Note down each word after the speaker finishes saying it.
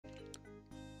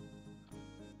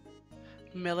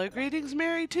Mellow greetings,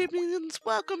 merry tubings.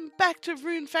 Welcome back to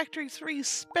Rune Factory 3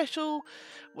 Special,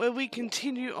 where we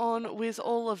continue on with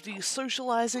all of the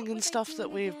socializing and stuff that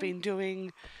we've been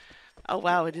doing. Oh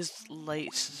wow, it is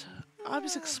late. I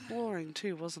was exploring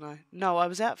too, wasn't I? No, I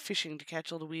was out fishing to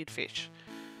catch all the weird fish.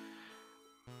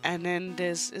 And then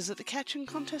is it the catching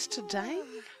contest today?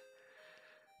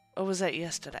 Or was that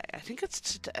yesterday? I think it's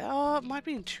today. Oh, it might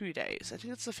be in 2 days. I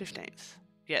think it's the 15th.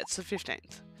 Yeah, it's the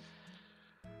 15th.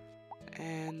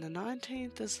 And the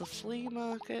 19th is the flea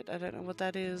market, I don't know what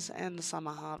that is, and the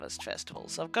summer harvest festival.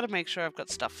 So I've got to make sure I've got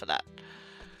stuff for that.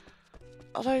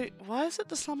 Although, why is it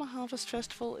the summer harvest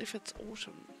festival if it's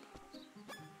autumn?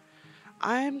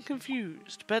 I'm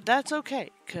confused, but that's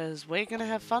okay, because we're going to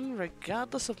have fun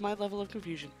regardless of my level of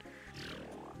confusion.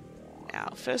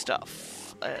 Now, first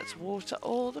off, let's water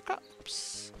all the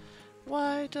crops.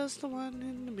 Why does the one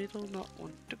in the middle not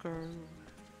want to grow?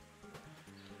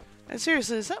 And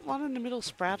seriously, is that one in the middle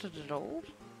sprouted at all?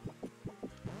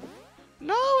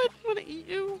 No, I didn't want to eat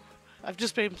you. I've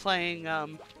just been playing the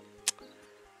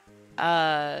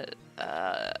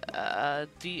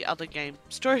other game,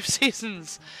 Story of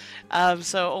Seasons.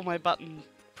 So all my button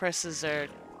presses are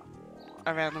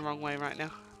around the wrong way right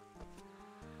now.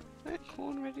 Is that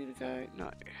corn ready to go? No.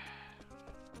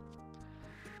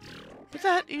 But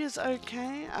that is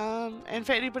okay. And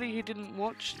for anybody who didn't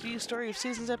watch the Story of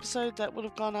Seasons episode, that would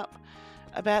have gone up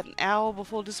about an hour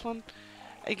before this one.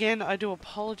 Again, I do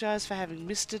apologise for having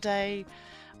missed a day.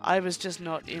 I was just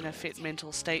not in a fit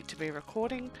mental state to be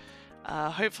recording.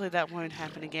 Hopefully that won't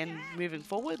happen again moving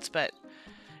forwards, but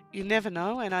you never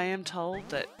know, and I am told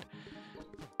that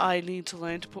I need to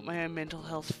learn to put my own mental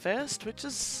health first, which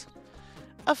is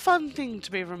a fun thing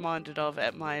to be reminded of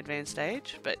at my advanced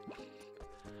age, but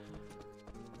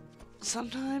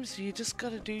sometimes you just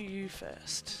gotta do you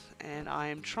first, and I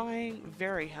am trying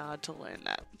very hard to learn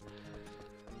that.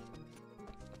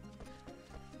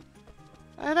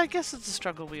 And I guess it's a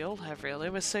struggle we all have, really.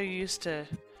 We're so used to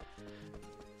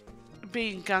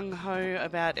being gung-ho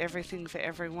about everything for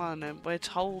everyone, and we're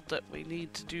told that we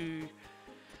need to do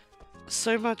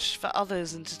so much for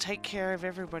others and to take care of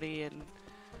everybody, and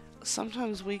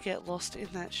sometimes we get lost in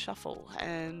that shuffle,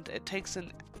 and it takes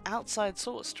an outside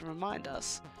source to remind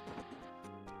us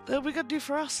that we got to do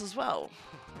for us as well.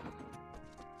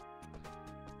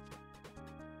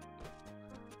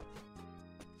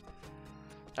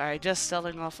 Alright, just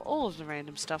selling off all of the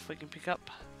random stuff we can pick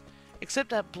up. Except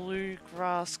that blue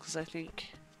grass, because I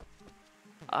think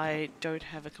I don't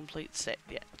have a complete set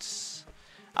yet.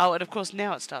 Oh, and of course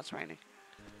now it starts raining.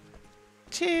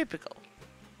 Typical.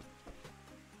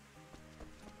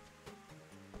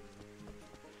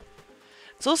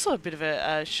 It's also a bit of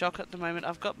a shock at the moment.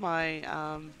 I've got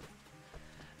my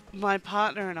my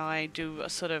partner and I do a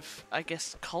sort of, I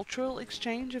guess, cultural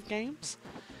exchange of games,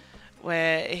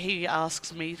 where he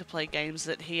asks me to play games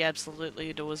that he absolutely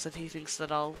adores, that he thinks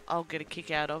that I'll get a kick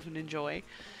out of and enjoy,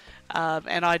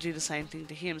 and I do the same thing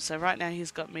to him. So right now he's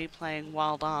got me playing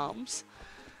Wild Arms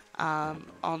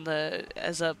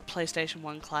as a PlayStation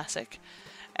 1 classic,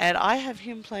 and I have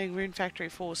him playing Rune Factory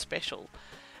 4 Special.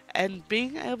 And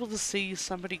being able to see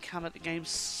somebody come at the game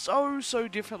so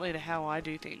differently to how I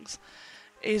do things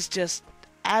is just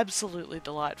absolutely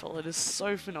delightful. It is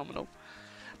so phenomenal.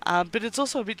 But it's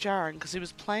also a bit jarring because he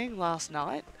was playing last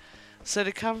night, so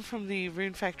to come from the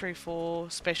Rune Factory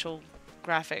 4 Special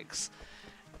graphics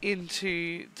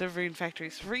into the Rune Factory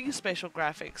 3 Special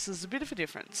graphics is a bit of a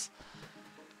difference.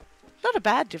 Not a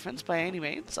bad difference by any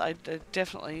means. I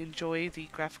definitely enjoy the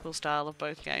graphical style of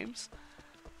both games.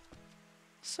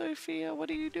 Sophia, what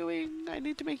are you doing? I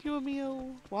need to make you a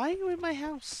meal. Why are you in my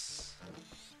house?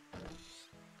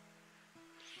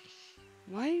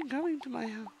 Why are you going to my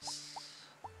house?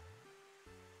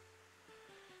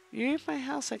 You're in my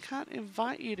house. I can't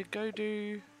invite you to go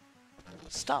do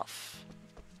stuff.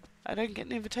 I don't get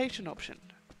an invitation option.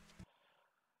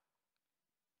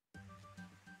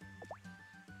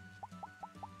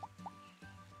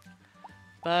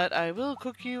 But I will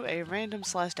cook you a random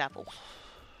sliced apple.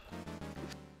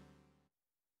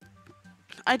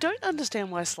 I don't understand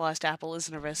why sliced apple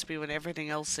isn't a recipe when everything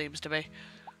else seems to be.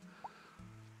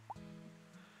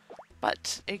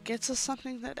 But it gets us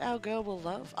something that our girl will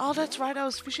love. Oh, that's right, I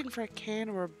was fishing for a can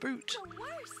or a boot.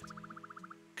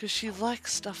 Because she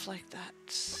likes stuff like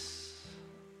that.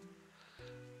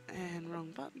 And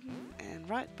wrong button, and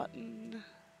right button.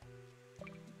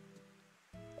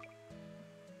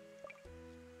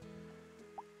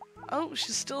 Oh,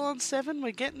 she's still on 7.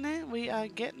 We're getting there. We are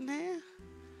getting there.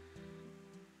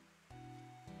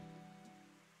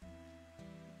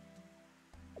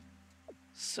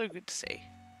 So good to see.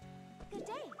 Good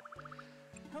day.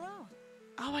 Hello.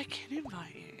 Oh, I can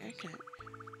invite you. Okay.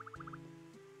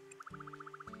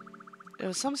 There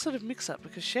was some sort of mix-up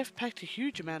because Chef packed a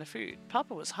huge amount of food.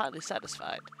 Papa was hardly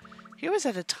satisfied. He always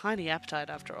had a tiny appetite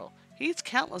after all. He eats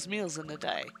countless meals in a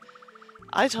day.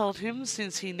 I told him,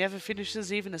 since he never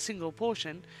finishes even a single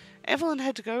portion, Evelyn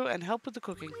had to go and help with the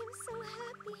cooking. I'm so happy.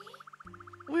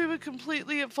 We were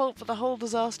completely at fault for the whole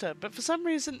disaster, but for some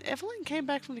reason Evelyn came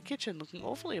back from the kitchen looking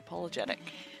awfully apologetic.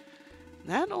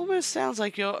 That almost sounds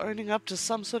like you're owning up to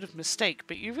some sort of mistake,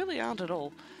 but you really aren't at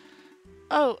all.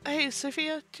 Oh, hey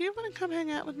Sophia, do you want to come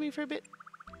hang out with me for a bit?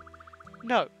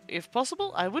 No, if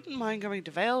possible, I wouldn't mind going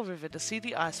to Vale River to see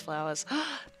the ice flowers.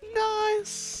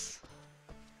 Nice!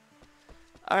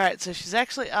 Alright, so she's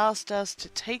actually asked us to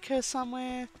take her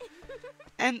somewhere.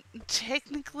 And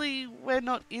technically, we're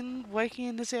not working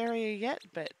in this area yet,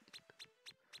 but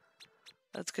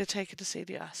let's go take her to see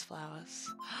the ice flowers.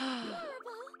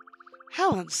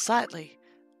 How unsightly!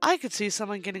 I could see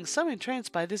someone getting so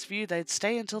entranced by this view they'd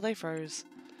stay until they froze.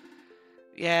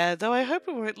 Yeah, though I hope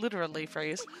we won't literally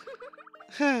freeze.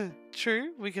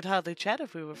 True, we could hardly chat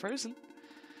if we were frozen.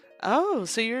 Oh,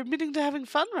 so you're admitting to having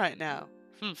fun right now?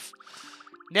 Humph.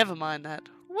 Never mind that.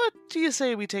 What do you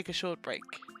say we take a short break?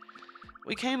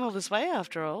 We came all this way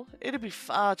after all. It'd be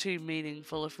far too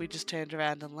meaningful if we just turned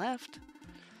around and left.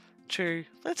 True.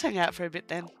 Let's hang out for a bit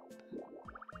then.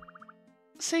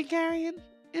 Say, Garion,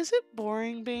 is it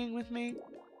boring being with me?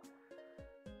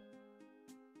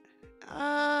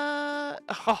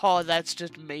 Oh, that's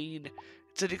just mean.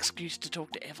 It's an excuse to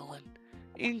talk to Evelyn.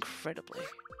 Incredibly.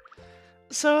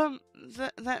 So,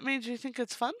 that means you think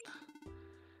it's fun?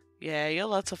 Yeah, you're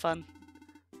lots of fun.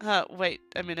 Wait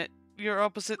a minute. You're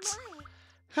opposites.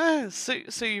 Why?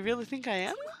 So you really think I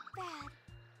am? Bad.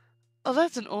 Oh,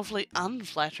 that's an awfully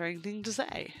unflattering thing to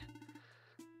say.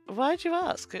 Why'd you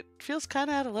ask? It feels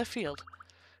kinda out of left field.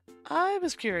 I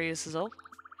was curious is all.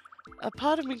 A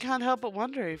part of me can't help but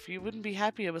wonder if you wouldn't be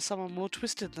happier with someone more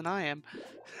twisted than I am.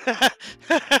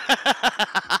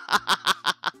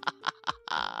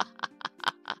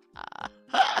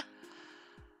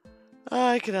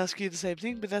 I could ask you the same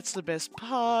thing, but that's the best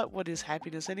part. What is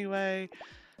happiness anyway?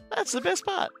 That's the best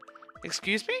part.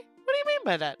 Excuse me? What do you mean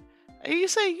by that? Are you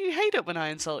saying you hate it when I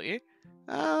insult you?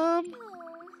 Oh.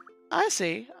 I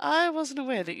see. I wasn't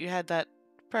aware that you had that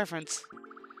preference.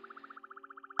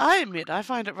 I admit I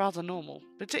find it rather normal,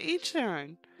 but to each their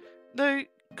own. Though,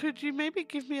 could you maybe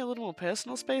give me a little more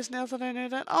personal space now that I know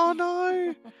that? Oh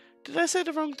no! Did I say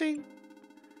the wrong thing?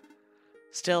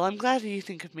 Still, I'm glad you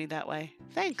think of me that way.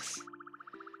 Thanks.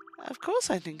 Of course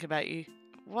I think about you.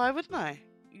 Why wouldn't I?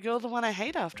 You're the one I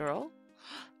hate after all.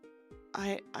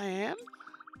 I am?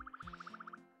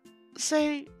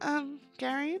 Say,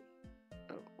 Garion,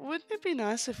 wouldn't it be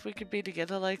nice if we could be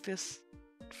together like this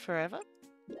forever?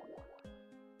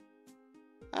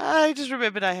 I just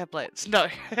remembered I have plans. No.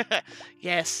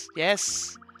 Yes.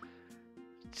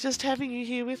 Just having you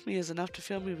here with me is enough to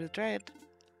fill me with dread.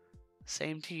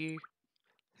 Same to you.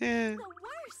 The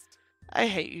worst. I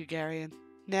hate you, Garion.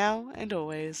 Now and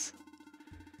always.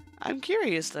 I'm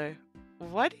curious, though.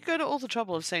 Why do you go to all the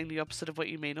trouble of saying the opposite of what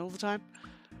you mean all the time?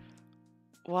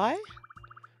 Why?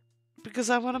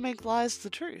 Because I want to make lies the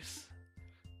truth.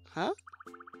 Huh?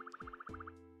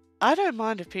 I don't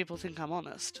mind if people think I'm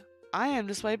honest. I am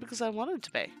this way because I wanted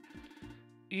to be.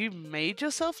 You made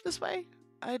yourself this way?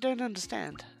 I don't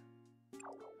understand.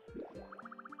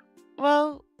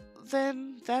 Well,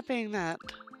 then, that being that,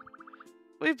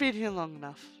 we've been here long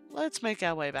enough. Let's make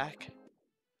our way back.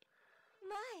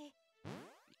 My.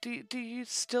 Do you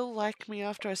still like me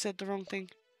after I said the wrong thing?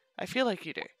 I feel like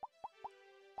you do.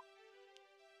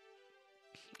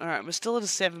 Alright, we're still at a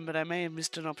 7, but I may have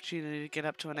missed an opportunity to get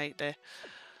up to an 8 there.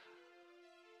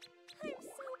 I'm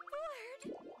so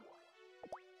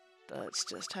bored. Let's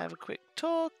just have a quick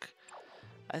talk.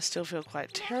 I still feel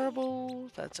quite terrible.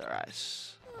 That's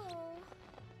alright. Oh.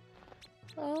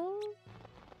 Oh.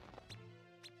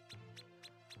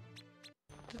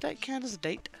 Did that count as a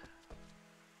date?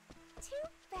 Too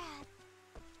bad.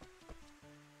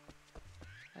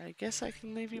 I guess I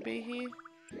can leave you be here.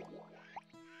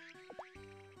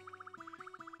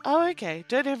 Oh, okay.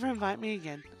 Don't ever invite me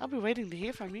again. I'll be waiting to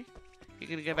hear from you. You're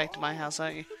gonna go back to my house,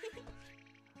 aren't you?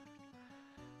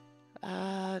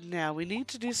 Now we need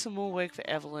to do some more work for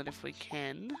Evelyn if we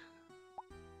can.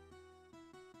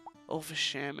 Or for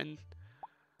Sherman.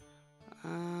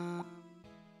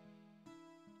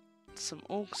 Some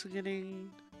orcs are getting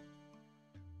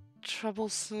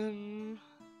troublesome.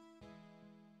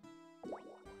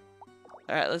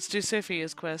 Alright, let's do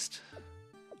Sophia's quest.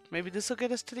 Maybe this will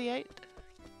get us to the 8.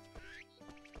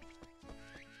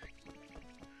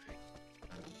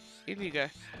 In you go.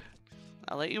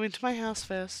 I'll let you into my house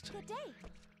first. Good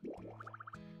day.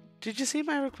 Did you see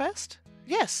my request?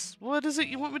 Yes. What is it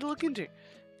you want me to look into?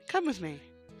 Come with me.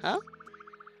 Huh?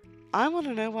 I want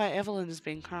to know why Evelyn has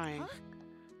been crying.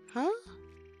 Huh? Huh?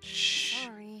 Shh.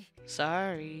 Sorry.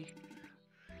 Sorry.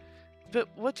 But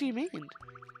what do you mean?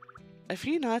 A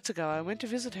few nights ago, I went to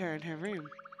visit her in her room.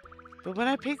 But when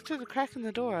I peeked through the crack in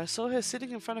the door, I saw her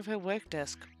sitting in front of her work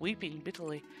desk, weeping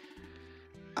bitterly.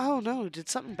 Oh no, did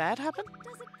something bad happen?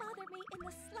 Doesn't bother me in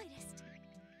the slightest.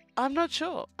 I'm not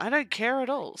sure. I don't care at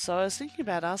all, so I was thinking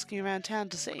about asking around town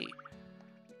to see.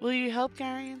 Will you help,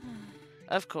 Garion?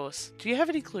 Of course. Do you have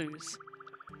any clues?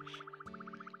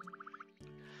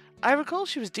 I recall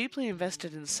she was deeply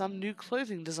invested in some new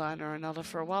clothing design or another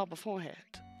for a while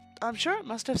beforehand. I'm sure it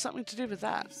must have something to do with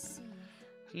that.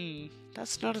 I see.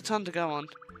 That's not a ton to go on.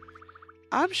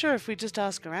 I'm sure if we just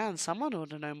ask around, someone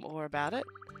ought to know more about it.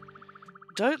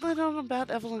 Don't let on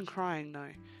about Evelyn crying,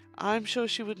 though. I'm sure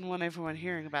she wouldn't want everyone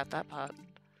hearing about that part.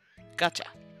 Gotcha.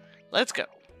 Let's go.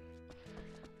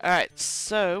 Alright,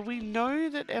 so we know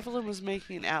that Evelyn was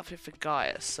making an outfit for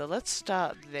Gaius, so let's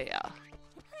start there.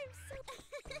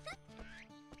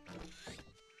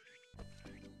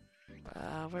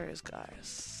 Where is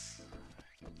Gaius?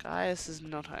 Gaius is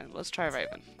not home. Let's try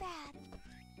Raven. Bad.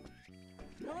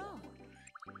 Hello.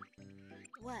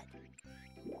 What?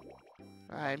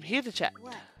 I'm here to chat.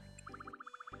 What?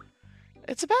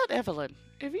 It's about Evelyn.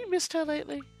 Have you missed her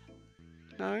lately?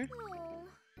 No? Oh.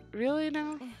 Really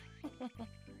now?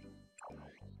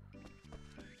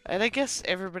 And I guess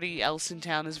everybody else in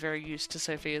town is very used to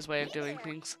Sophia's way of doing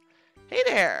things. Hey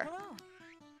there! Hello.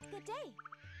 Good day.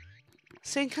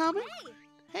 St. Carmen? Hey.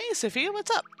 Hey Sophia,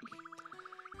 what's up?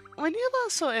 When you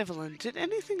last saw Evelyn, did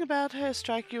anything about her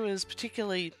strike you as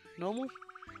particularly normal?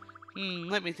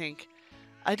 Let me think.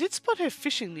 I did spot her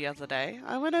fishing the other day.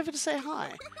 I went over to say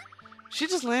hi. She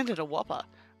just landed a whopper.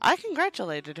 I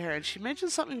congratulated her and she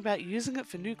mentioned something about using it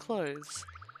for new clothes.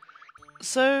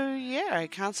 So, yeah, I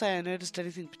can't say I noticed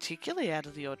anything particularly out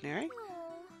of the ordinary.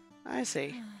 I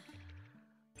see.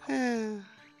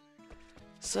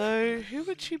 So, who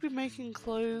would she be making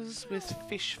clothes with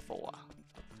fish for?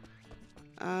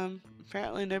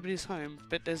 Apparently nobody's home,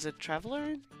 but there's a traveler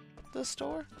in the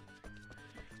store?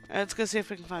 Let's go see if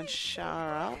we can find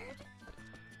Shara.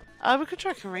 We could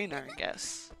try Karina, I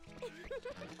guess.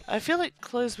 I feel like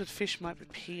clothes with fish might be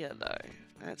Pia, though.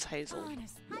 That's Hazel. Hiya.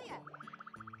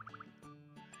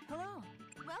 Hello.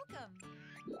 Welcome.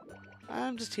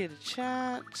 I'm just here to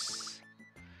chat.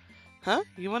 Huh?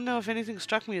 You want to know if anything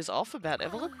struck me as off about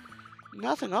Evelyn?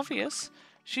 Nothing obvious.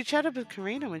 She chatted with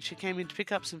Karina when she came in to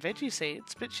pick up some veggie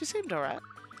seeds, but she seemed alright.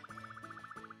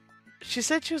 She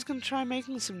said she was going to try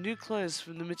making some new clothes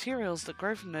from the materials that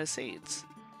grow from those seeds.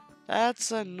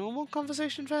 That's a normal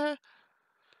conversation for her?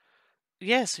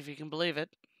 Yes, if you can believe it.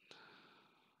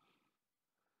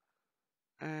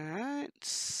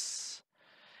 Alright.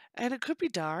 And it could be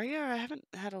Daria. I haven't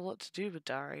had a lot to do with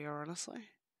Daria, honestly.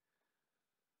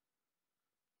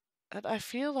 And I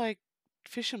feel like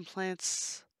Fish and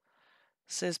Plants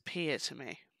says Pia to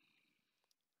me.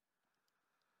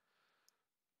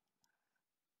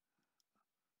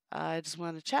 I just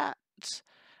want to chat.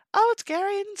 Oh, it's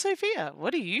Gary and Sophia.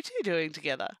 What are you two doing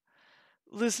together?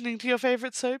 Listening to your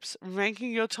favourite soaps?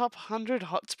 Ranking your top 100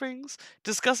 hot springs?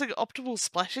 Discussing optimal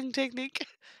splashing technique?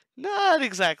 Not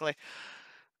exactly.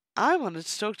 I wanted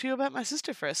to talk to you about my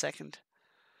sister for a second.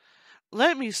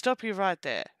 Let me stop you right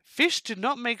there. Fish do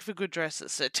not make for good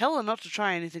dresses, so tell her not to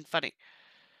try anything funny.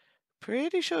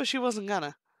 Pretty sure she wasn't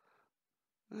gonna.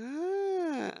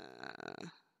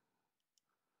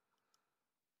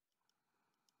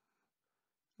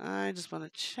 I just want to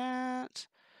chat.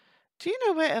 Do you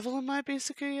know where Evelyn might be,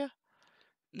 Sakuya?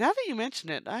 Now that you mention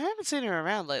it, I haven't seen her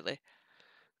around lately.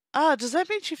 Does that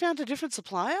mean she found a different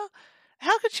supplier?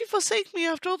 How could she forsake me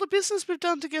after all the business we've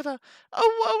done together?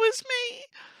 Oh, woe is me!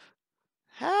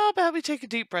 How about we take a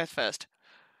deep breath first?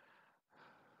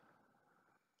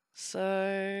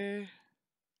 So,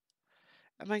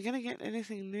 am I going to get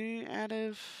anything new out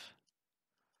of...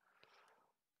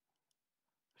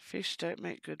 Fish don't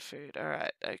make good food.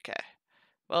 Alright, okay.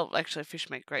 Well, actually, fish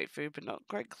make great food, but not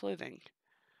great clothing.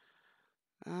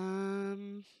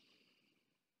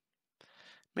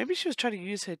 Maybe she was trying to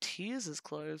use her tears as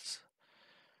clothes.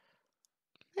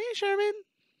 Hey, Sherman.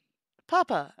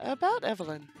 Papa, about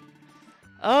Evelyn.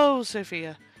 Oh,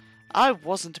 Sophia, I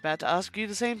wasn't about to ask you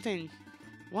the same thing.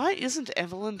 Why isn't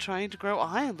Evelyn trying to grow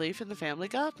iron leaf in the family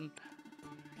garden?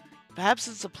 Perhaps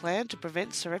it's a plan to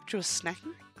prevent surreptitious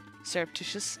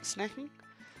snacking?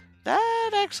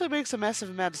 That actually makes a massive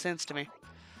amount of sense to me.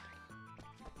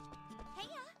 Heya.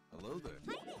 Hello there.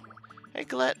 Hi there. Hey,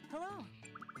 Colette. Hello.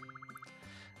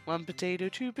 1 potato,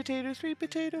 2 potato, 3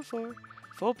 potato, 4.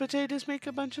 4 potatoes make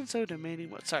a bunch and soda many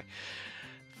more. Sorry.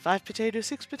 5 potatoes,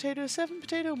 6 potatoes, 7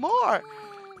 potato, more!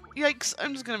 Yikes,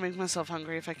 I'm just gonna make myself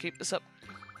hungry if I keep this up.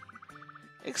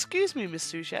 Excuse me, Miss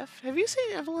Sous Chef. Have you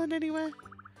seen Evelyn anywhere?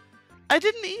 I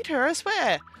didn't eat her, I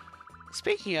swear!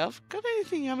 Speaking of, got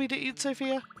anything yummy to eat,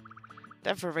 Sophia?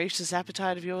 That voracious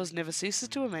appetite of yours never ceases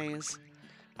to amaze.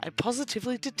 I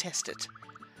positively detest it.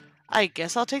 I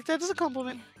guess I'll take that as a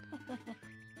compliment.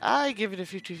 I give it a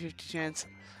 50-50 chance.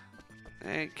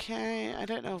 Okay, I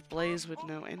don't know if Blaze would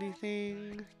know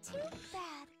anything.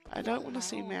 I don't want to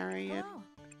see Marion.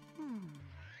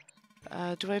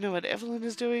 Do I know what Evelyn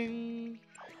is doing?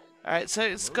 Alright, so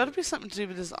it's got to be something to do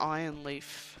with this iron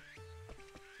leaf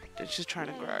that she's trying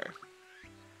to grow.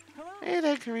 Hey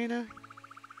there, Karina.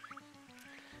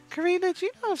 Karina, do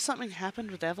you know if something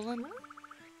happened with Evelyn?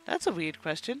 That's a weird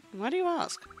question. Why do you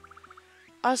ask?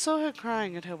 I saw her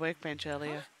crying at her workbench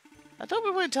earlier. I thought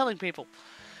we weren't telling people.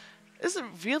 Is it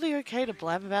really okay to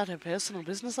blab about her personal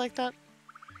business like that?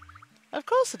 Of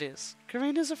course it is.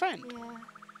 Karina's a friend. Yeah.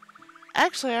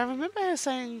 Actually, I remember her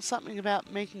saying something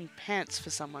about making pants for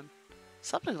someone.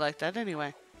 Something like that,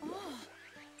 anyway.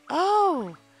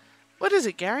 Oh! What is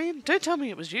it, Garion? Don't tell me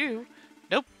it was you.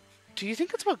 Nope. Do you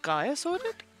think it's what Gaius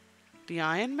ordered? The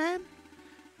Iron Man?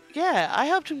 Yeah, I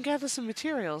helped him gather some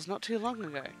materials not too long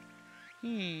ago.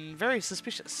 Very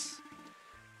suspicious.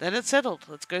 Then it's settled.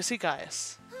 Let's go see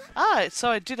Gaius. Ah, so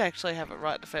I did actually have it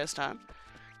right the first time.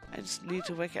 I just need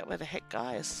to work out where the heck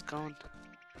Gaius is gone.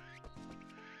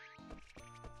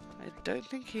 I don't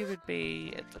think he would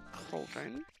be at the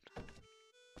cauldron.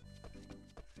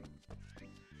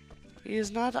 He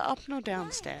is neither up nor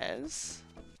downstairs.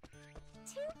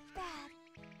 Too bad.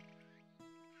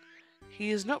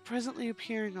 He is not presently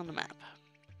appearing on the map.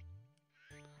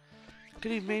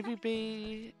 Could he maybe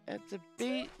be at the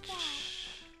beach?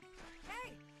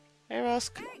 Hey,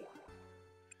 Rusk.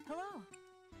 Hello.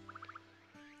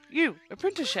 You,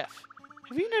 apprentice chef.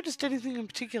 Have you noticed anything in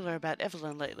particular about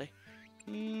Evelyn lately?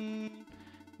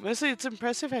 Mostly it's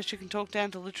impressive how she can talk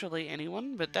down to literally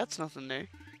anyone, but that's nothing new.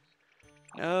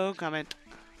 No comment.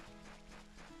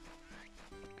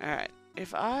 Alright,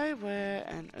 if I were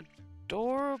an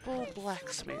adorable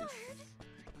blacksmith,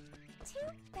 Too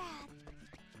bad.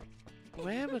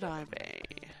 where would I be?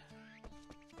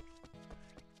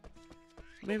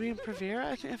 Maybe in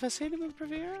Provera? Have I seen him in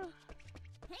Provera?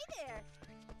 Hey there.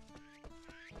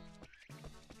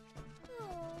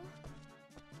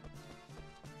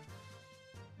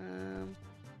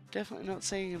 Definitely not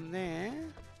seeing him there.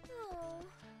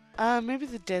 Oh. Maybe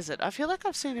the desert. I feel like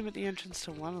I've seen him at the entrance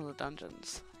to one of the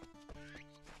dungeons.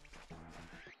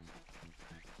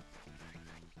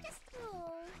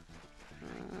 Oh.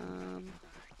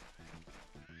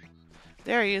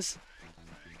 There he is.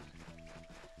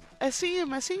 I see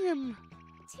him, I see him.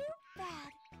 Too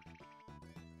bad.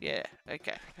 Yeah,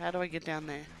 okay. How do I get down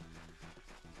there?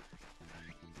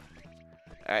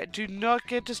 Alright, do not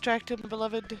get distracted, my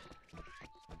beloved.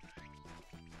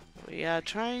 We are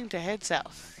trying to head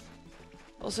south.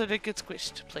 Also, don't get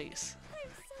squished, please.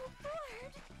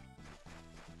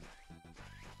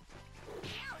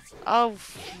 I'm so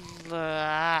bored.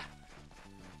 Oh,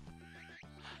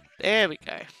 there we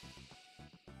go.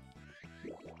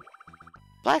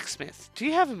 Blacksmith, do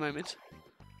you have a moment?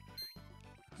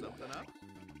 Something up?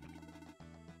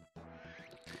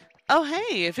 Oh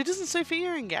hey, if it isn't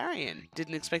Sophia and Garion,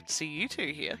 didn't expect to see you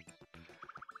two here.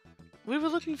 We were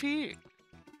looking for you.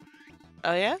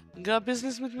 Oh yeah? Got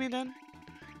business with me then?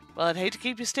 Well, I'd hate to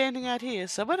keep you standing out here,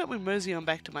 so why don't we mosey on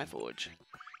back to my forge?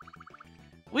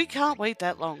 We can't wait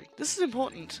that long. This is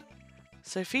important.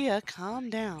 Sophia, calm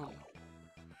down.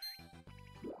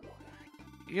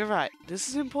 You're right, this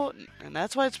is important, and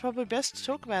that's why it's probably best to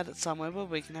talk about it somewhere where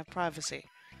we can have privacy.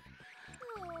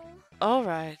 Oh.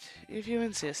 Alright, if you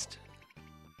insist.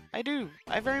 I do.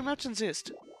 I very much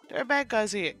insist. There are bad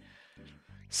guys here.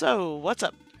 So, what's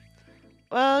up?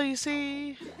 Well, you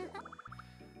see...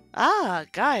 Ah,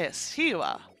 Gaius, here you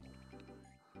are.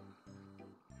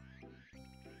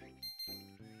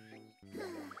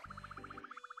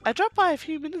 I dropped by a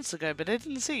few minutes ago, but I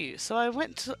didn't see you, so I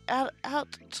went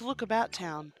out to look about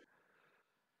town.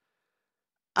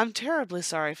 I'm terribly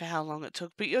sorry for how long it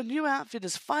took, but your new outfit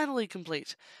is finally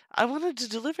complete. I wanted to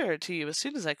deliver it to you as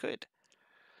soon as I could.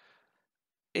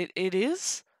 It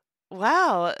is?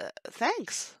 Wow,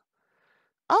 thanks.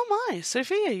 Oh my,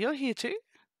 Sophia, you're here too?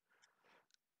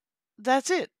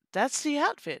 That's it. That's the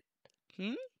outfit.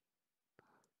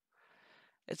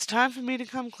 It's time for me to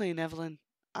come clean, Evelyn.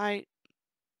 I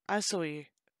saw you.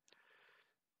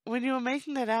 When you were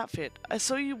making that outfit, I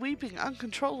saw you weeping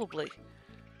uncontrollably.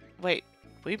 Wait,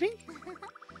 Weeping?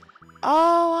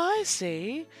 Oh, I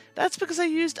see. That's because I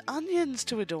used onions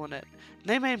to adorn it.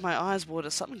 They made my eyes water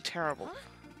something terrible. Huh?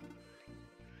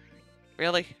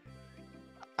 Really?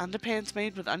 Underpants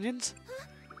made with onions?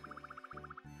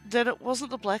 Then it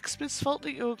wasn't the blacksmith's fault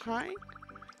that you were crying?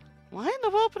 Why in the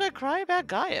world would I cry about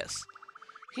Gaius?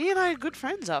 He and I are good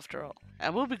friends after all.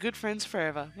 And we'll be good friends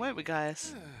forever, won't we,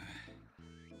 Gaius?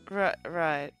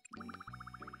 Right.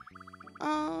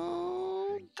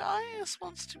 Oh, Gaius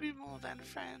wants to be more than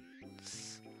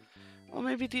friends. Or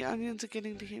maybe the onions are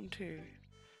getting to him too.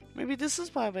 Maybe this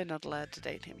is why we're not allowed to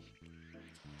date him.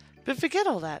 But forget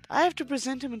all that. I have to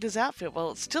present him with his outfit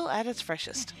while it's still at its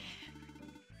freshest.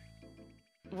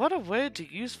 What a word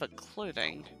to use for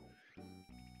clothing.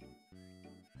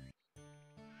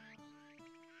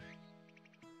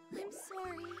 I'm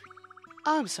sorry.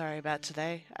 I'm sorry about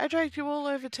today. I dragged you all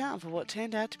over town for what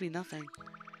turned out to be nothing.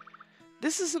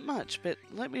 This isn't much, but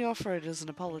let me offer it as an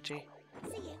apology.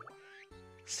 See you.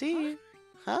 See you.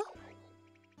 Huh?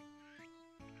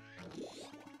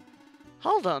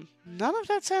 Hold on. None of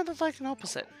that sounded like an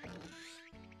opposite.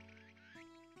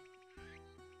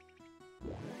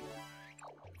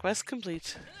 Quest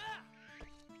complete.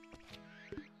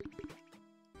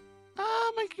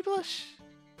 Ah, monkey blush.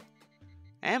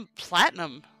 And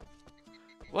platinum.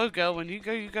 Whoa, girl, when you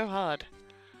go hard.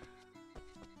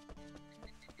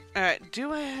 Alright,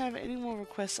 do I have any more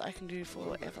requests I can do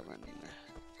for Evelyn?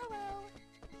 Hello.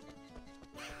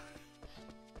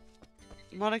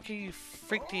 Monica, you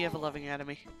freaked the ever-loving out of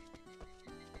me.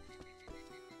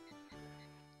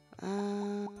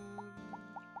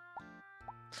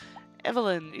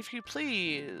 Evelyn, if you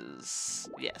please.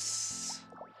 Yes.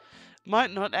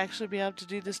 Might not actually be able to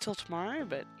do this till tomorrow,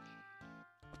 but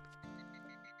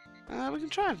we can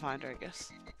try and find her, I guess.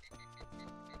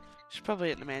 She's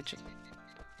probably at the mansion.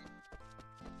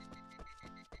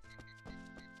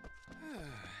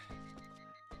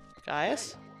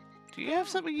 Gaius, do you have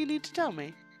something you need to tell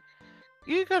me?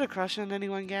 You got a crush on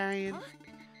anyone, Garion? Huh?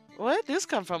 Where'd this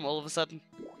come from all of a sudden?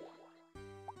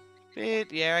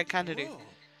 But yeah, I kinda do.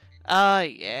 Ah,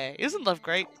 yeah. Isn't love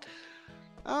great?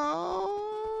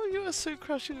 Oh, you are so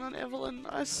crushing on Evelyn.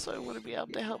 I so want to be able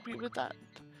to help you with that.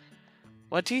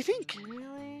 What do you think?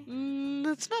 Really?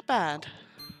 It's not bad.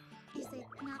 Is it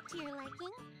not to your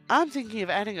liking? I'm thinking of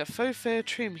adding a faux fur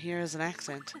trim here as an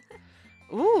accent.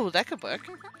 Ooh, that could work.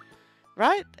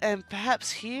 Right, and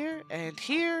perhaps here and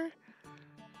here.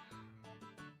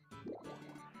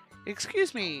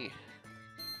 Excuse me.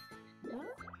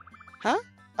 Huh?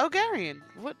 Oh, Garion,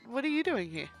 what are you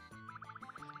doing here?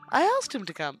 I asked him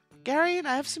to come. Garion,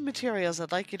 I have some materials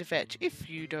I'd like you to fetch, if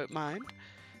you don't mind.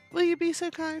 Will you be so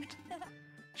kind?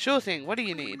 Sure thing, what do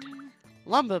you need?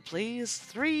 Lumber, please.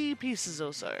 3 pieces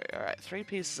or so. Alright, 3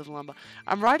 pieces of lumber.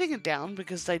 I'm writing it down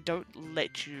because they don't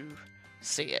let you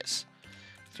see it.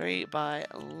 3 by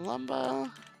lumber.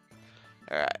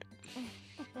 Alright.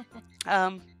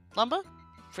 Lumber?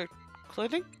 For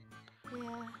clothing?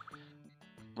 Yeah.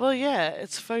 Well, yeah,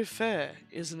 it's faux fur,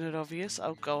 isn't it obvious?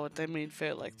 Oh god, they mean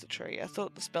fur like the tree. I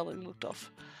thought the spelling looked off.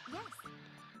 Yes.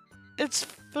 It's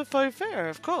for faux fur,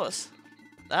 of course.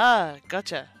 Ah,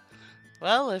 gotcha.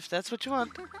 Well, if that's what you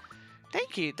want.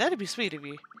 Thank you, that'd be sweet of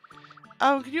you.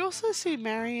 Could you also see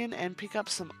Marion and pick up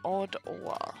some odd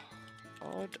ore?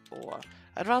 Odd ore.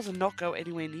 I'd rather not go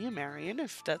anywhere near Marion,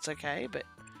 if that's okay, but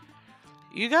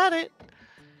you got it.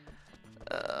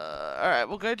 Alright,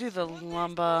 we'll go do the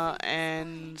lumber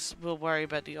and we'll worry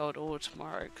about the odd ore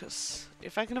tomorrow, because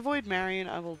if I can avoid Marion,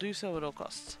 I will do so at all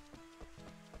costs.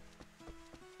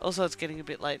 Also, it's getting a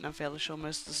bit late and I'm fairly sure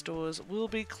most of the stores will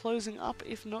be closing up,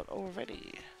 if not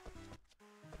already.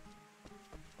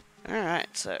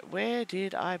 Alright, so where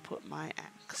did I put my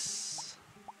axe?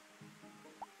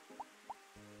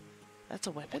 That's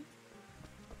a weapon?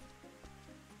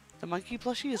 The monkey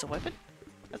plushie is a weapon?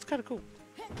 That's kind of cool.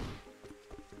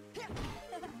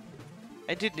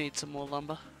 I did need some more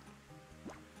lumber.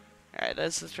 Alright,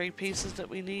 those are the 3 pieces that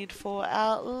we need for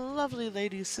our lovely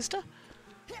lady's sister.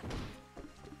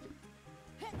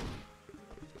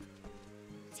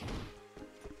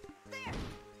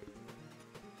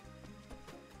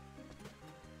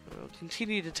 We'll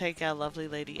continue to take our lovely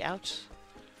lady out.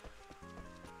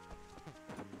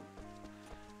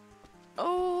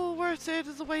 Oh, we're a third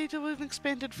of the way to an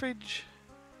expanded fridge.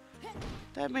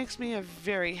 That makes me a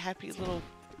very happy little...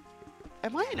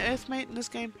 Am I an earthmate in this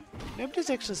game? Nobody's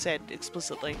actually said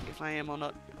explicitly if I am or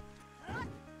not.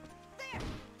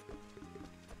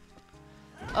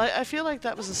 I feel like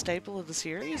that was a staple of the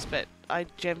series, but I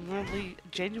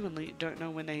genuinely don't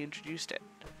know when they introduced it.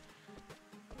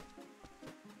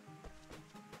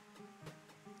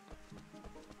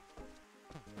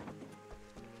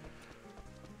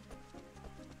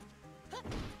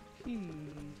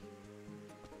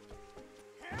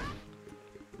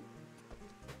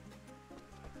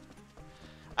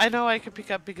 I know I could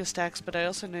pick up bigger stacks, but I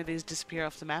also know these disappear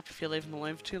off the map if you leave them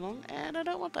alone for too long, and I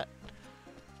don't want that.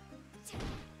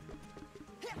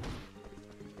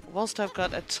 Whilst I've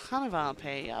got a ton of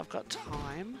RP, I've got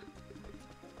time.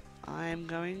 I'm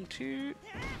going to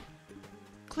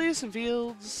clear some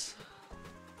fields.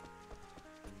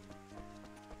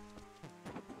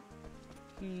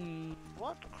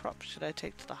 What crop should I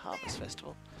take to the Harvest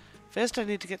Festival? First I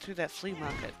need to get through that flea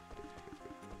market.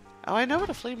 Oh, I know what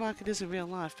a flea market is in real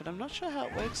life, but I'm not sure how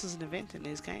it works as an event in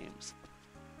these games.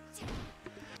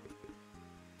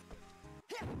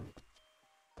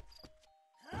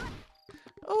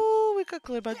 Oh, we got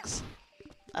glue bugs.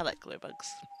 I like glue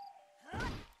bugs.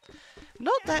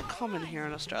 Not that common here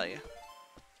in Australia.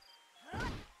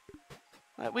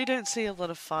 Like, we don't see a lot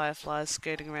of fireflies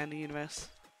skirting around the universe.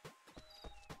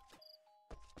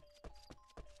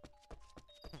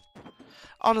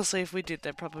 Honestly, if we did,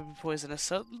 they'd probably be poisonous,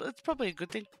 so it's probably a good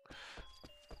thing.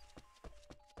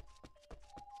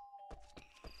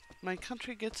 My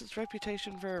country gets its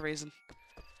reputation for a reason.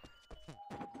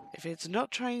 If it's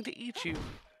not trying to eat you,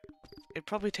 it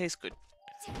probably tastes good.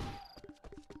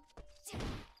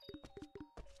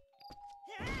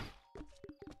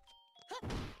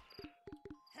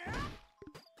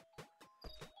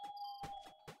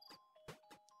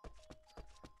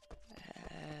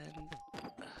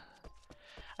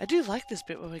 I do like this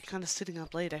bit where we're kind of sitting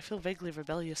up late. I feel vaguely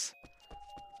rebellious.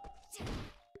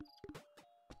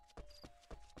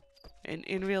 And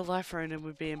in real life, Rune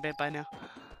would be in bed by now.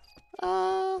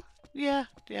 Yeah,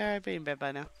 I'd be in bed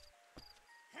by now.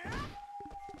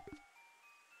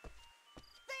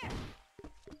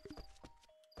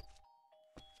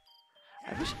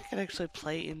 I wish I could actually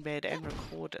play in bed and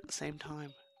record at the same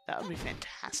time. That would be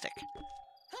fantastic.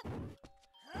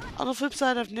 On the flip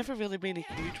side, I've never really been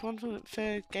a huge one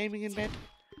for gaming in bed.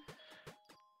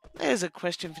 There's a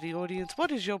question for the audience.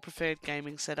 What is your preferred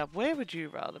gaming setup? Where would you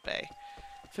rather be?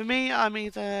 For me, I'm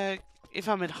either, if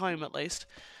I'm at home at least,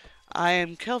 I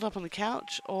am curled up on the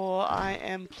couch or I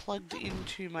am plugged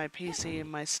into my PC in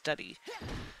my study,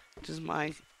 which is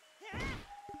my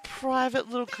private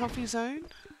little comfy zone.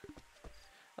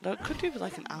 Although it could do with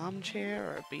like an armchair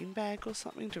or a beanbag or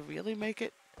something to really make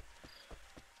it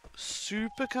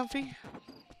super comfy.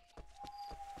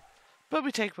 But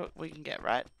we take what we can get,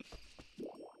 right?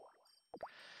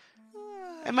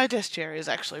 And my desk chair is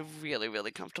actually really,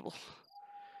 really comfortable.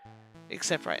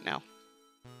 Except right now.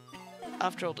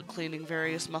 After all the cleaning,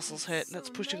 various muscles hurt and it's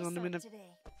pushing on them in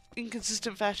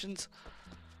inconsistent fashions.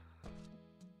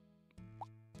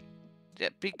 Yeah,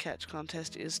 big catch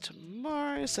contest is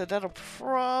tomorrow, so that'll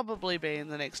probably be in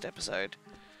the next episode.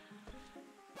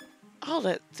 Oh,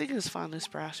 that thing is finally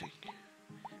sprouting.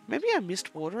 Maybe I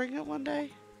missed watering it one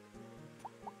day.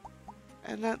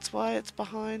 And that's why it's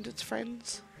behind its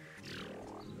friends.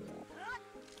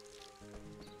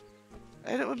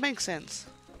 And it would make sense.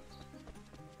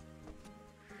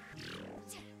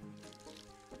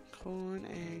 Corn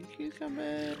and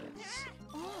cucumbers.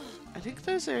 I think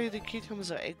those are either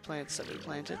cucumbers or eggplants that we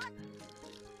planted.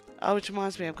 Oh, which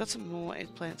reminds me, I've got some more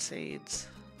eggplant seeds.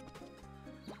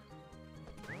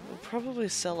 We'll probably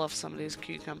sell off some of these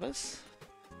cucumbers.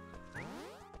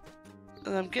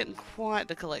 And I'm getting quite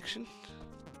the collection.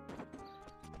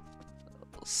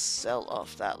 We'll sell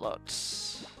off that lot.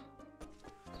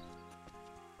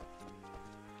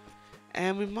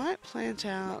 And we might plant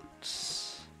out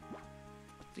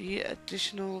the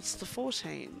additional, it's the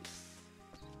 14th.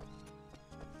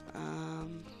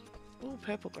 Oh,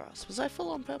 purple grass. Was I full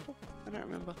on purple? I don't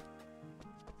remember.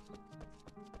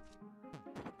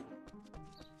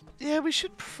 Yeah, we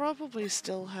should probably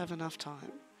still have enough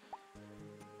time.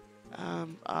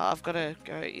 I've got to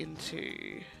go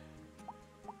into...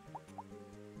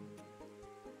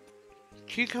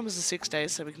 Cucumbers are 6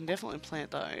 days, so we can definitely plant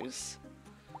those.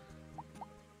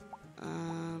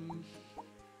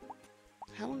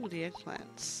 How long were the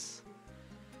eggplants?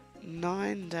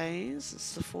 9 days.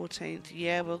 It's the 14th.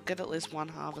 Yeah, we'll get at least one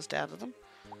harvest out of them.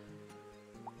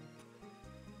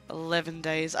 11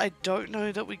 days. I don't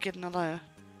know that we get another...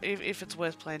 If it's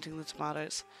worth planting the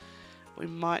tomatoes. We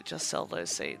might just sell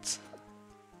those seeds.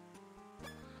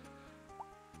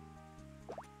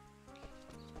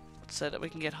 So that we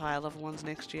can get higher level ones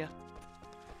next year.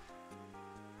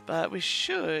 But we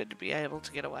should be able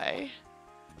to get away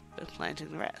with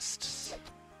planting the rest.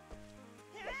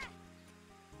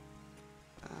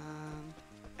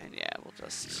 And yeah, we'll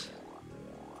just...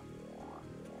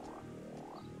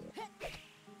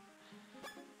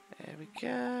 There we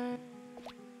go.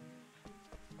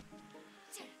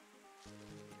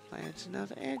 Plant Plant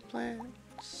another eggplant.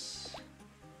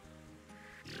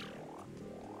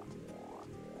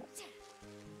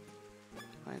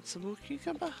 Plant some more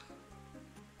cucumber.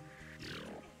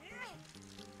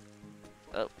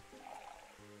 Oh.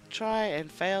 Try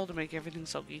and fail to make everything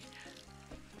soggy.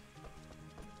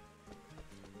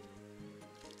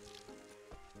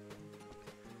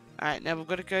 Alright, now we've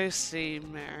got to go see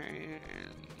Marion.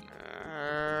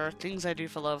 Things I do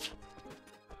for love.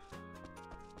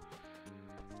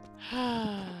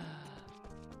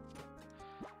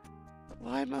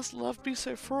 Why must love be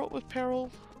so fraught with peril?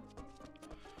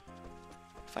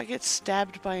 If I get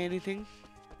stabbed by anything.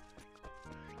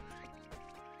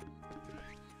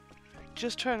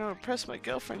 Just trying to impress my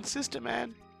girlfriend's sister,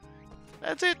 man.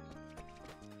 That's it.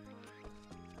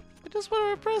 I just want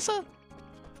to impress her.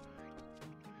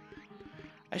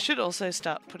 I should also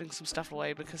start putting some stuff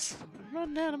away because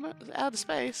I'm running out of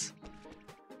space.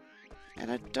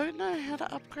 And I don't know how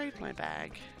to upgrade my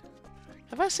bag.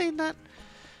 Have I seen that?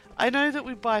 I know that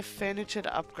we buy furniture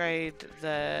to upgrade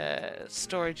the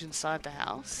storage inside the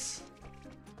house.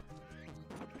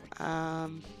 I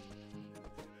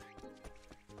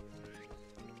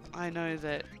know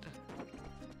that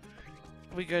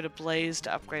we go to Blaze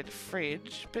to upgrade the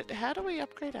fridge, but how do we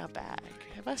upgrade our bag?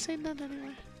 Have I seen that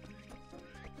anywhere?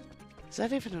 Is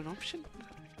that even an option?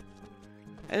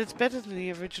 And it's better than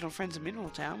the original Friends of Mineral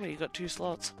Town where you got 2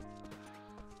 slots.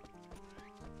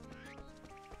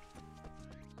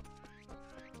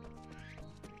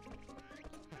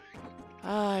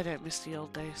 I don't miss the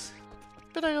old days.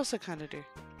 But I also kinda do.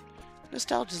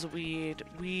 Nostalgia's a weird,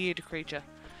 weird creature.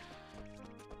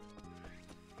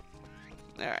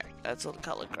 Alright, that's all the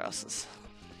coloured grasses.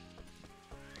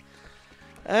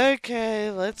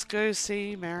 Okay, let's go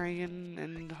see Marion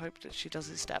and hope that she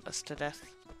doesn't stab us to death.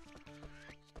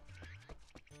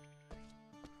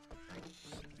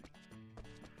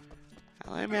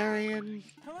 Hello, Marion.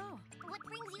 Hello. What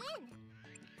brings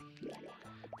you in?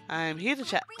 I'm here to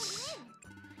chat.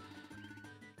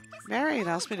 Marion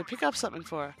asked me to pick up something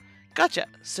for her. Gotcha.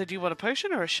 So do you want a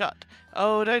potion or a shot?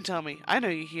 Oh, don't tell me. I know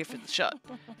you're here for the shot.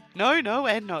 No, no,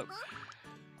 and no.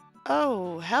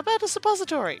 Oh, how about a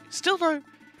suppository? Still no.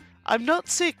 I'm not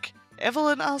sick.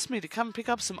 Evelyn asked me to come pick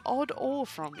up some odd ore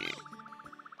from you.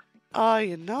 Oh,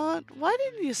 you're not? Why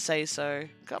didn't you say so?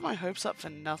 Got my hopes up for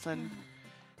nothing.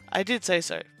 I did say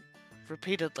so.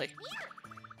 Repeatedly.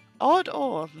 Odd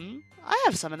ore, hmm? I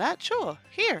have some of that, sure.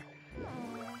 Here.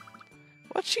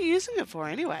 What's she using it for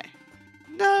anyway?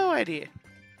 No idea.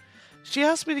 She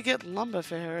asked me to get lumber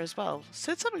for her as well.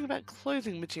 Said something about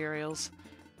clothing materials.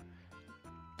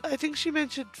 I think she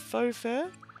mentioned faux fur.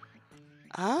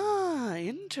 Ah,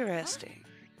 interesting.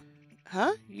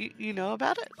 Huh? You know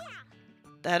about it?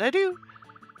 That I do.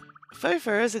 Faux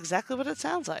fur is exactly what it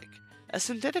sounds like. A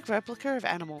synthetic replica of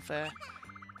animal fur.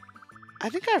 I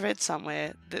think I read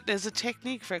somewhere that there's a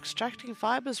technique for extracting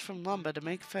fibers from lumber to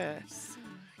make fur.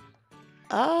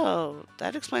 Oh,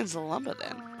 that explains the lumber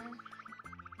then.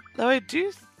 Though I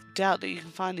do doubt that you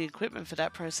can find the equipment for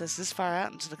that process this far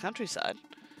out into the countryside.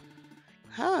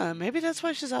 Huh, maybe that's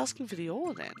why she's asking for the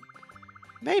ore then.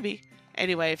 Maybe.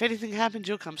 Anyway, if anything happens,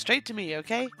 you'll come straight to me,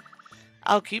 okay?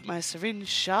 I'll keep my syringe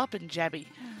sharp and jabby.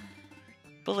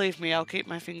 Believe me, I'll keep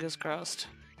my fingers crossed.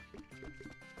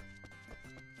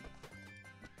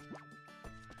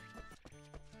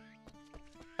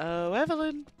 Oh,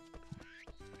 Evelyn.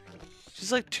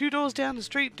 She's like 2 doors down the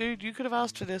street, dude. You could have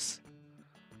asked for this.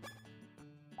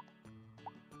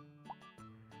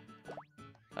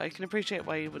 I can appreciate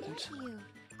why you wouldn't. Thank you.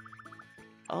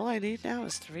 All I need now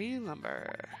is 3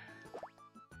 lumber.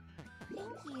 Thank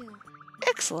you.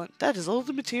 Excellent. That is all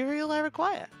the material I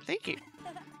require. Thank you.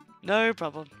 No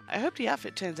problem. I hope the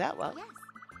outfit turns out well. Yes.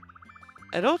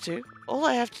 It ought to. All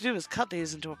I have to do is cut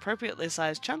these into appropriately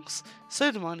sized chunks,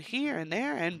 sew them on here and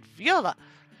there, and voila!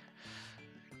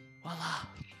 Voila.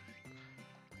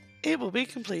 It will be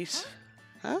complete.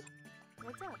 Huh?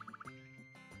 What's up?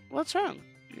 What's wrong?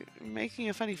 You're making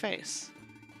a funny face.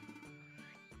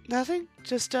 Nothing?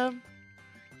 Just, you're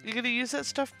gonna use that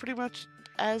stuff pretty much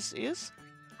as is?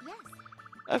 Yes.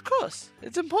 Of course.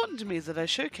 It's important to me that I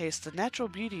showcase the natural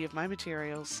beauty of my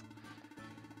materials.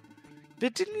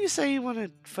 But didn't you say you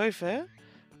wanted faux fur?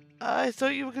 I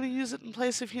thought you were going to use it in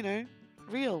place of, you know,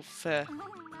 real fur. Oh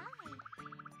my.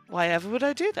 Why ever would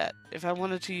I do that? If I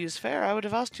wanted to use fur, I would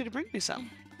have asked you to bring me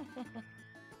some.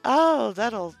 Oh,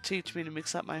 that'll teach me to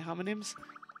mix up my homonyms.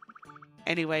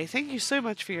 Anyway, thank you so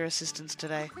much for your assistance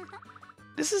today.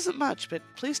 This isn't much, but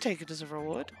please take it as a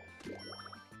reward.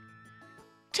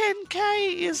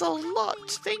 10k is a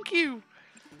lot, thank you!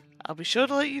 I'll be sure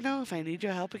to let you know if I need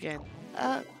your help again.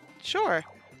 Sure.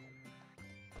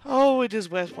 Oh, it is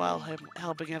worthwhile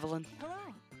helping Evelyn. Hello.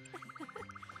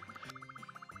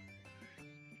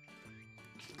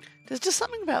 There's just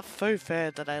something about faux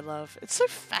fur that I love. It's so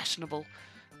fashionable.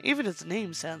 Even its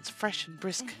name sounds fresh and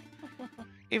brisk.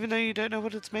 Even though you don't know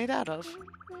what it's made out of.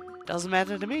 Doesn't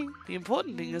matter to me. The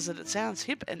important thing is that it sounds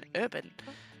hip and urban.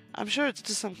 I'm sure it's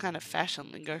just some kind of fashion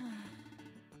lingo.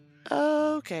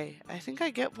 Okay, I think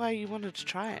I get why you wanted to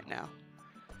try it now.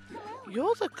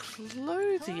 You're the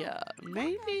clothier,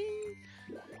 maybe?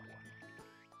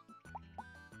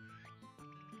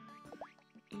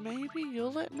 Maybe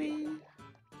you'll let me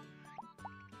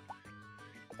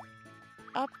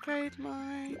upgrade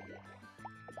my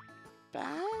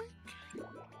bag?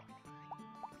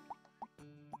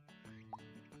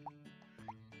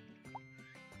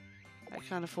 I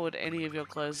can't afford any of your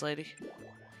clothes, lady.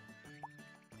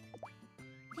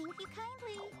 Thank you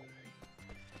kindly.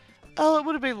 Oh, it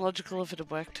would have been logical if it had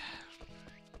worked.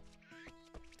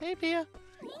 Hey, Pia.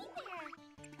 Hey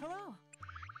there. Hello.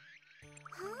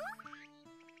 Huh?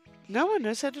 No one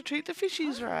knows how to treat the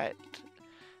fishies right.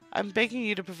 I'm begging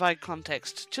you to provide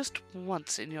context just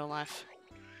once in your life.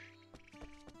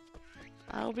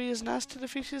 I'll be as nice to the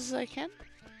fishes as I can.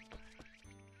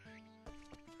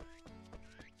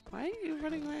 Why are you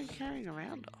running around carrying a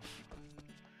round off?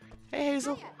 Hey,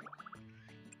 Hazel. Hiya.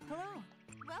 Hello.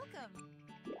 Welcome.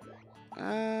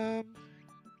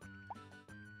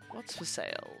 What's for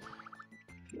sale?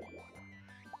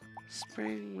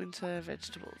 Spring, winter,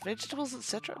 vegetables,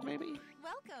 etc. Maybe?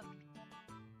 Welcome.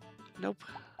 Nope.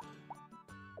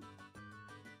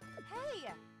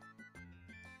 Hey.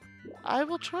 I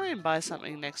will try and buy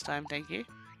something next time, thank you.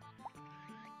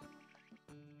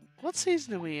 What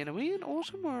season are we in? Are we in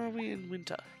autumn or are we in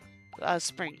winter?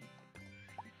 Spring.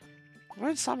 We're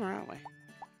in summer, aren't we?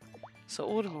 So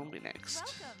autumn will be next.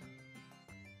 Welcome.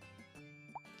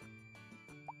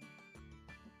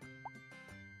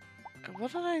 And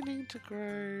what did I need to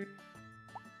grow?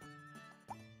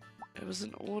 It was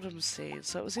an autumn seed,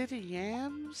 so it was either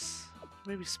yams,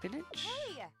 maybe spinach?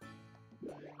 Hey.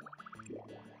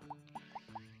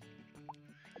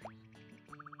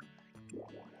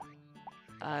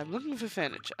 I'm looking for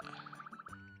furniture.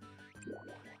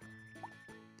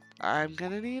 I'm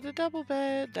gonna need a double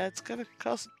bed. That's gonna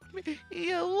cost me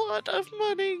a lot of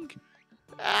money.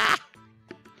 Ah!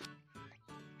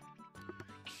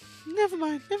 Never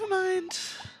mind, never mind.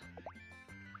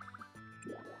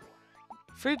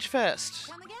 Fridge first.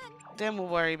 Come again. Then we'll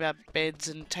worry about beds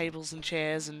and tables and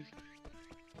chairs and...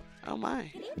 Oh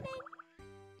my. Good evening.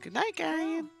 Good night,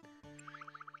 Garion.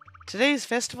 Today's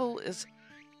festival is...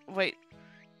 Wait.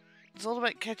 It's all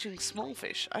about catching small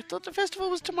fish. I thought the festival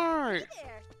was tomorrow. Hey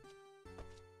there.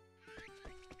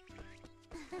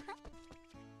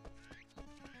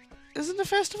 Isn't the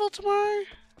festival tomorrow?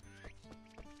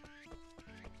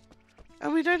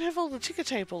 And we don't have all the ticker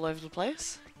tape all over the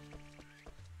place.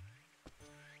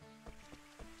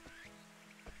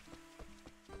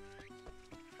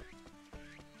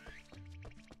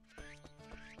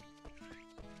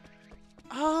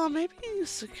 Oh, maybe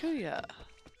Sakuya.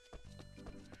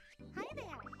 Hi there.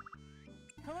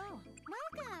 Hello.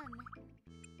 Welcome.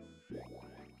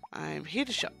 I'm here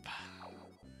to shop.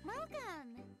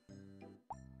 Welcome.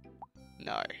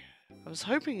 No. I was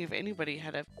hoping if anybody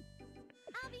had a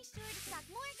I'll be sure to stock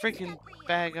more good freaking stuff for you.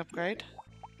 bag upgrade.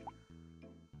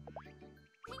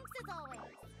 Thanks as always.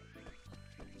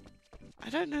 I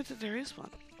don't know that there is one.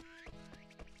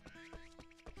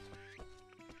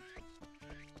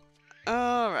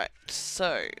 Alright,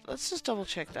 so let's just double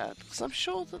check that, because I'm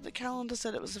sure that the calendar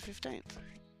said it was the 15th.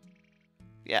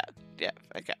 Yeah,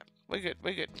 okay. We're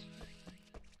good.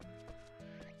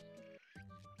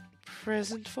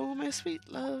 Present for my sweet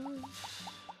love.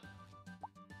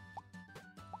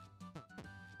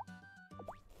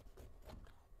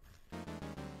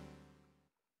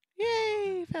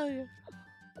 Yay, failure.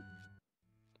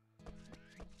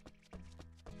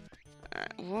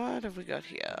 Alright, what have we got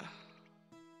here?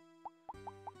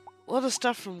 A lot of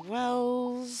stuff from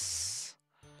Wells.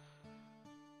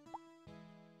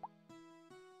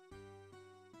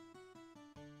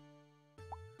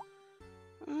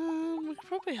 We could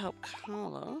probably help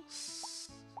Carlos.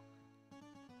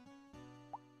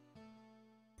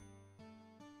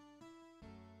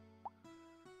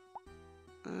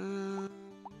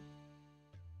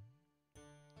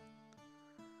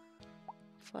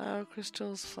 Flower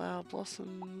crystals, flower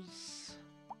blossoms.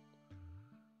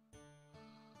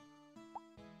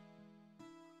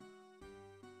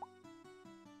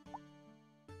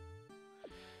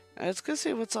 Let's go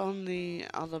see what's on the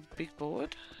other big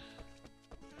board.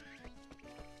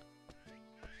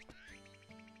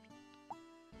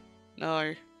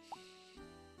 No.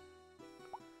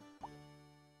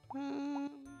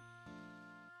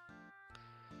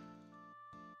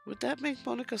 Would that make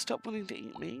Monica stop wanting to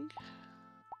eat me?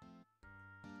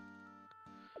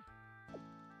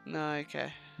 No,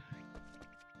 okay.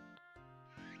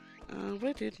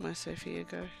 Where did my Sophia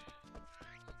go?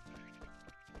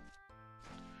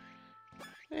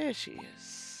 There she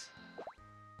is.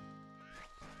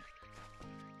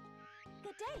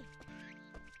 Good day.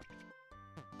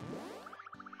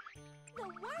 The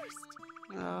worst.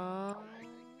 Oh.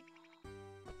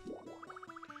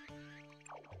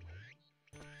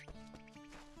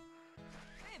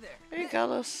 Hey there. Hey,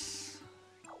 Gallus.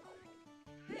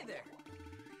 Hey there.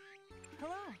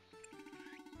 Hello.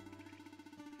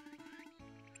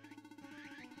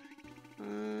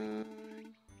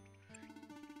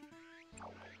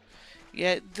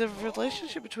 Yeah, the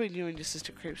relationship between you and your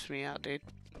sister creeps me out, dude.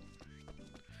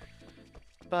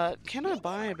 But can I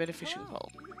buy a better fishing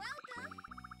pole?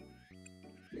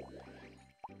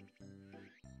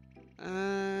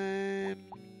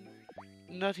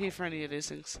 Not here for any of these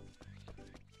things.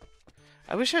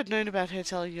 I wish I'd known about her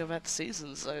telling you about the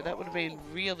seasons, though. That would have been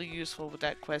really useful with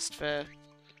that quest for...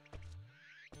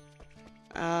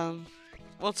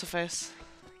 what's her face?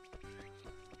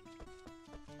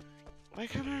 Why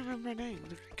can't I remember her name?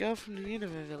 The girl from the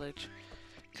Univers village.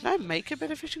 Can I make a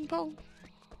better fishing pole?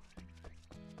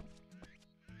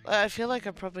 I feel like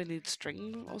I probably need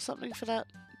string or something for that.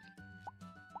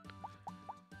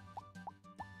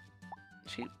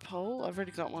 Cheap pole? I've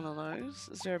already got one of those.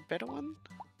 Is there a better one?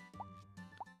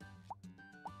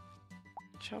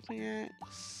 Chopping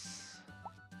axe.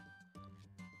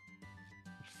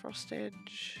 Frost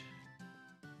edge.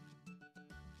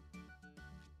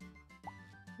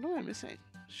 What am I missing?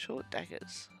 Short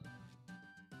daggers.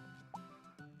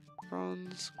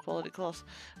 Bronze, quality cloth.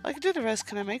 I can do the rest.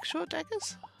 Can I make short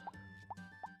daggers?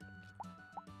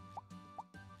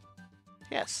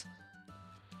 Yes.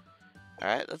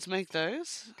 Alright, let's make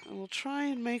those. And we'll try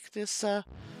and make this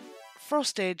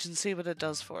frost edge and see what it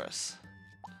does for us.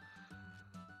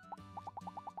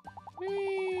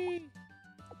 Whee!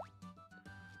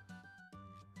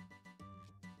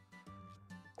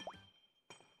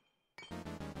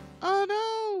 Oh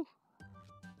no!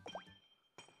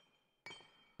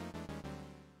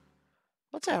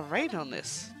 What's our rate on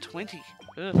this? 20.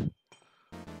 Ugh.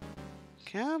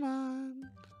 Come on.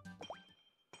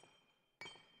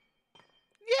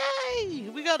 Yay!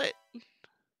 We got it!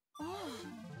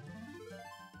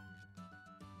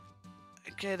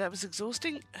 Okay, that was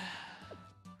exhausting.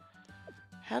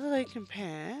 How do they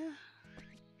compare?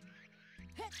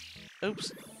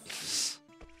 Oops.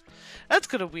 That's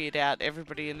gonna weird out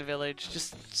everybody in the village,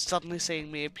 just suddenly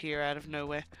seeing me appear out of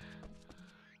nowhere.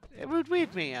 It would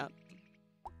weird me out.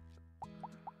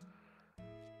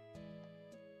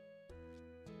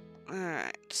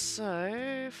 Alright,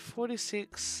 so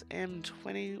 46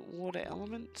 M20 water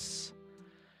elements,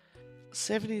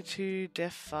 72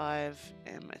 def 5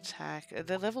 M attack.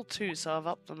 They're level 2, so I've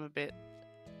upped them a bit.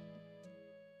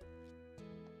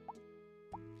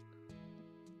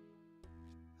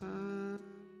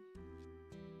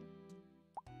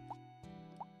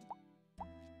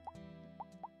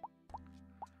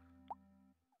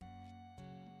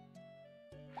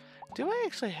 Do I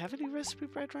actually have any recipe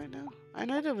bread right now? I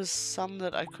know there was some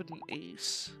that I couldn't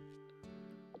eat,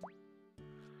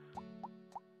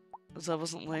 because I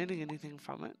wasn't learning anything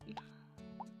from it.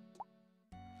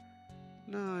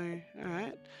 No.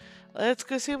 Alright. Let's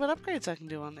go see what upgrades I can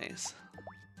do on these.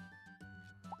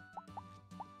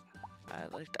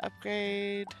 I'd like to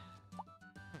upgrade.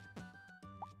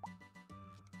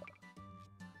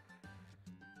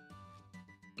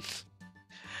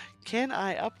 Can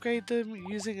I upgrade them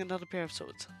using another pair of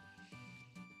swords?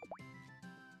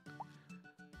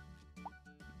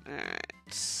 Alright,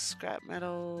 scrap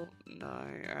metal, no.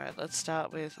 Alright, let's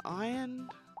start with iron.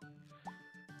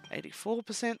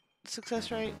 84%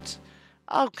 success rate.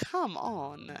 Oh, come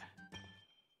on.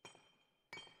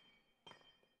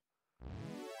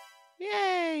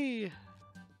 Yay!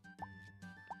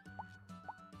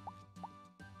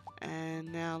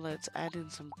 And now let's add in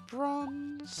some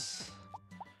bronze.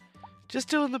 Just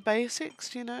doing the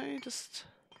basics, you know, just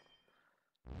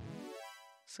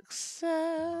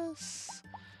success.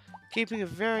 Keeping a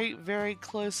very, very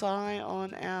close eye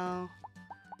on our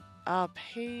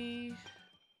RP.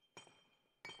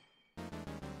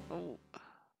 Oh.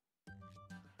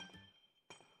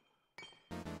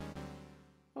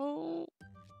 Oh.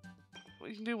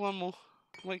 We can do one more.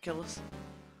 Won't kill us.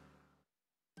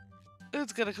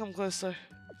 It's gonna come close though.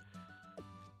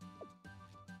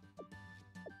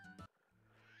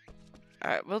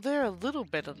 Alright, well they're a little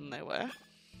better than they were.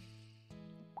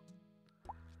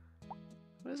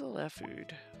 Where's all our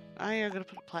food? Oh yeah, I gotta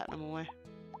put a platinum away.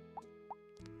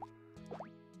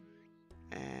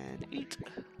 And eat.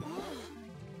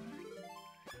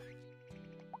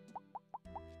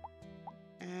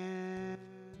 And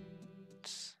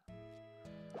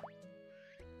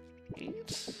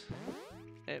eat.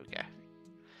 There we go.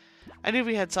 I knew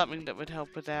we had something that would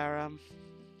help with our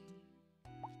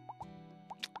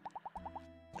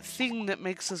thing that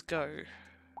makes us go.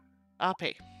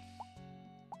 RP.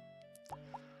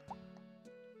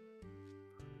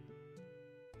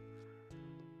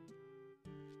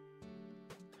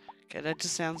 Okay, that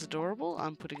just sounds adorable.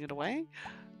 I'm putting it away.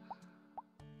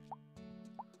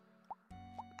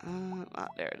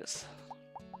 There it is.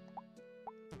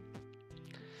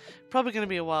 Probably going to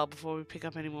be a while before we pick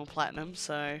up any more platinum,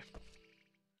 so...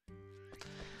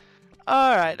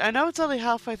 Alright, I know it's only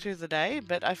halfway through the day,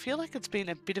 but I feel like it's been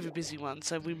a bit of a busy one,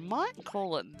 so we might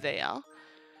call it there.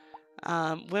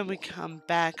 When we come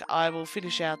back, I will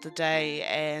finish out the day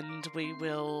and we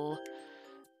will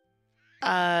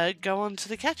go on to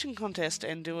the catching contest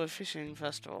and do a fishing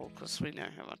festival, because we know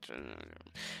how much...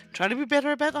 trying to be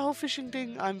better about the whole fishing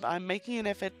thing. I'm making an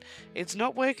effort. It's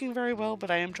not working very well,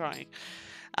 but I am trying.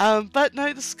 But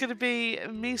no, this is going to be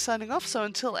me signing off, so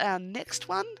until our next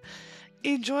one,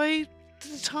 enjoy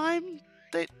the time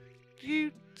that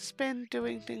you spend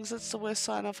doing things. That's the worst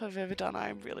sign off I've ever done.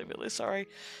 I'm really, really sorry.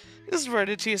 This is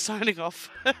RononTyr signing off.